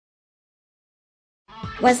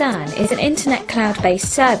Whzan is an internet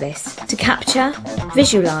cloud-based service to capture,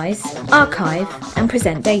 visualise, archive and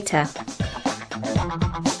present data.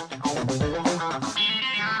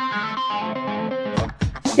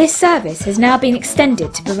 This service has now been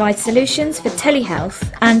extended to provide solutions for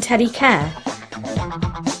telehealth and telecare.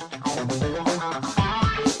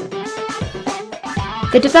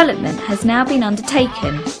 The development has now been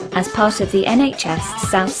undertaken as part of the NHS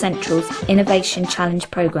South Central's Innovation Challenge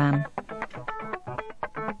programme.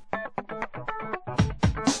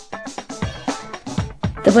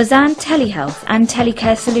 The Whzan telehealth and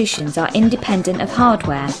telecare solutions are independent of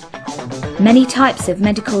hardware. Many types of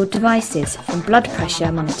medical devices, from blood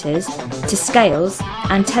pressure monitors to scales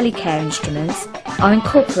and telecare instruments, are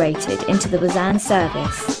incorporated into the Whzan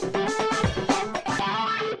service.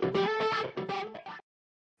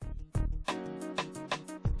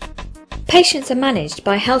 Patients are managed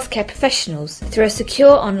by healthcare professionals through a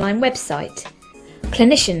secure online website.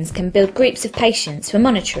 Clinicians can build groups of patients for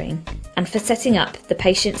monitoring and for setting up the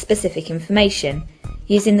patient-specific information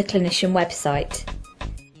using the clinician website.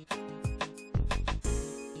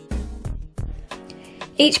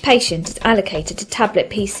 Each patient is allocated a tablet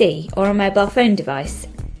PC or a mobile phone device,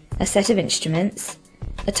 a set of instruments,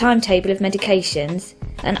 a timetable of medications,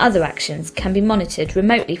 and other actions can be monitored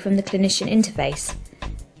remotely from the clinician interface.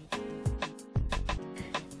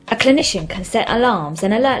 A clinician can set alarms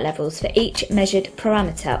and alert levels for each measured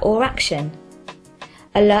parameter or action.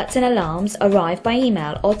 Alerts and alarms arrive by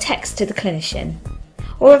email or text to the clinician,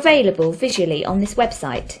 or available visually on this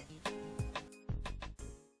website.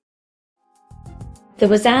 The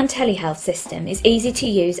Whzan telehealth system is easy to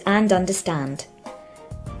use and understand.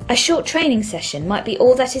 A short training session might be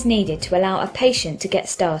all that is needed to allow a patient to get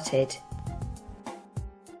started.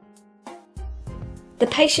 The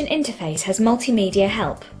patient interface has multimedia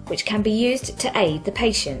help, which can be used to aid the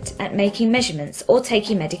patient at making measurements or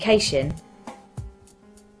taking medication.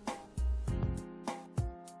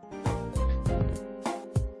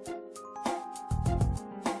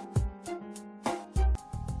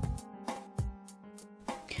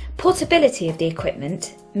 Portability of the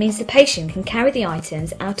equipment means the patient can carry the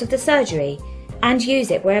items out of the surgery and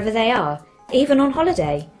use it wherever they are, even on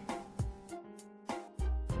holiday.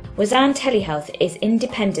 Whzan telehealth is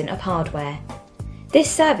independent of hardware.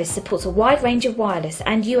 This service supports a wide range of wireless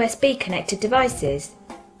and USB connected devices.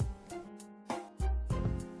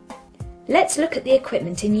 Let's look at the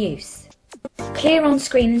equipment in use. Clear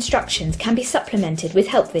on-screen instructions can be supplemented with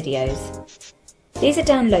help videos. These are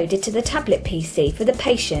downloaded to the tablet PC for the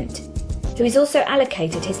patient, who is also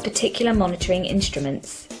allocated his particular monitoring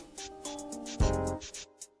instruments.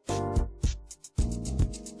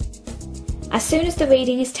 As soon as the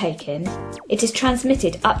reading is taken, it is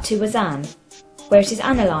transmitted up to Whzan, where it is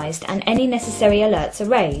analysed and any necessary alerts are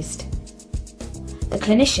raised. The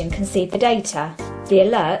clinician can see the data, the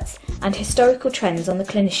alerts and historical trends on the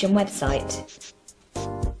clinician website.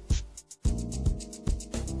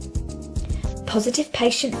 Positive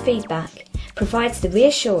patient feedback provides the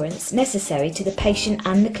reassurance necessary to the patient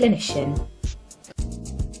and the clinician.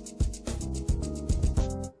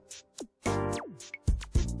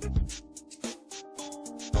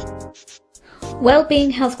 Wellbeing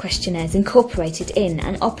health questionnaires incorporated in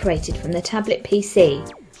and operated from the tablet PC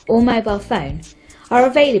or mobile phone are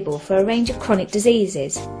available for a range of chronic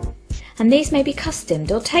diseases, and these may be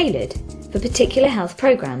customed or tailored for particular health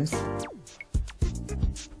programmes.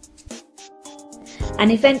 An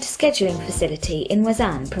event scheduling facility in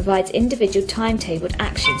Whzan provides individual timetabled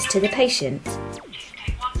actions to the patient.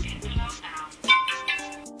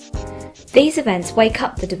 These events wake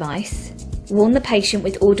up the device, warn the patient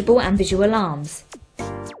with audible and visual alarms.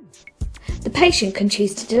 The patient can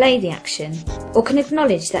choose to delay the action or can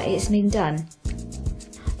acknowledge that it has been done.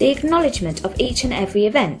 The acknowledgement of each and every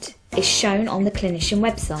event is shown on the clinician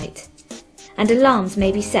website, and alarms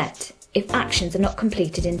may be set if actions are not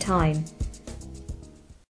completed in time.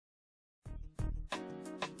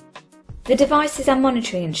 The devices and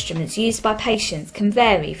monitoring instruments used by patients can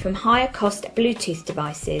vary from higher cost Bluetooth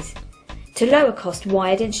devices to lower cost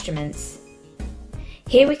wired instruments.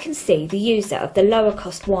 Here we can see the user of the lower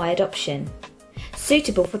cost wired option,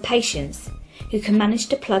 suitable for patients who can manage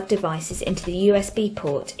to plug devices into the USB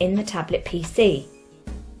port in the tablet PC.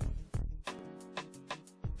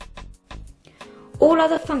 All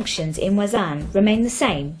other functions in Whzan remain the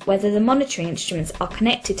same whether the monitoring instruments are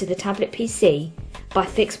connected to the tablet PC by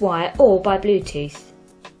fixed wire or by Bluetooth.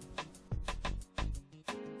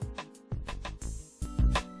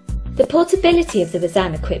 The portability of the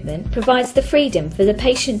Whzan equipment provides the freedom for the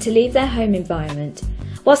patient to leave their home environment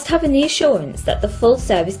whilst having the assurance that the full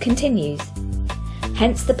service continues.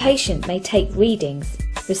 Hence the patient may take readings,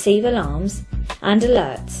 receive alarms and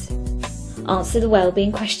alerts, answer the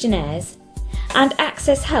wellbeing questionnaires and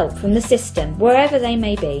access help from the system wherever they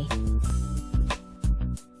may be.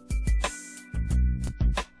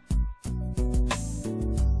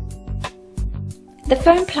 The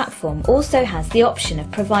phone platform also has the option of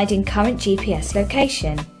providing current GPS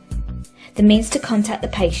location, the means to contact the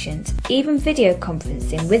patient, even video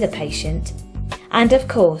conferencing with a patient, and of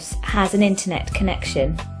course has an internet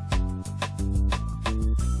connection.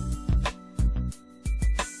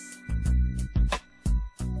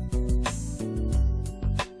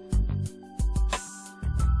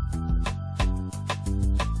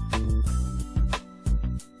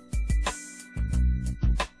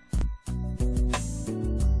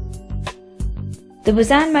 The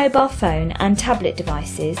Whzan mobile phone and tablet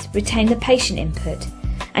devices retain the patient input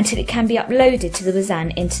until it can be uploaded to the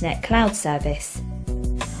Whzan Internet Cloud service.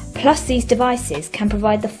 Plus, these devices can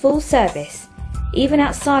provide the full service even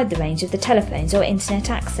outside the range of the telephones or internet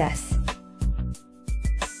access.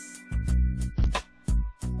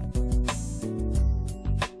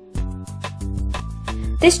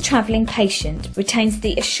 This travelling patient retains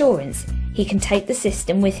the assurance he can take the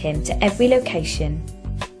system with him to every location.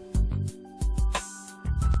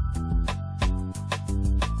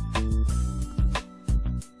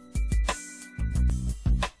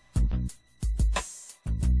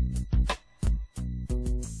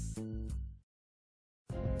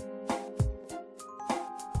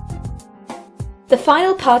 The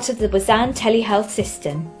final part of the Whzan TeleHealth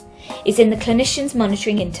system is in the clinician's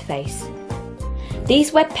monitoring interface.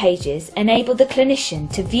 These web pages enable the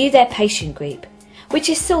clinician to view their patient group, which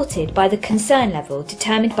is sorted by the concern level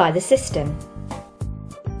determined by the system.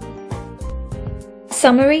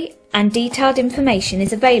 Summary and detailed information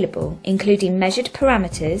is available, including measured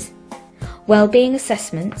parameters, wellbeing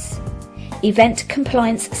assessments, event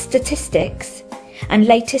compliance statistics, and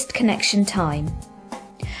latest connection time.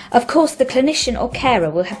 Of course, the clinician or carer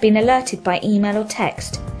will have been alerted by email or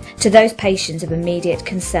text to those patients of immediate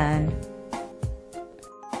concern.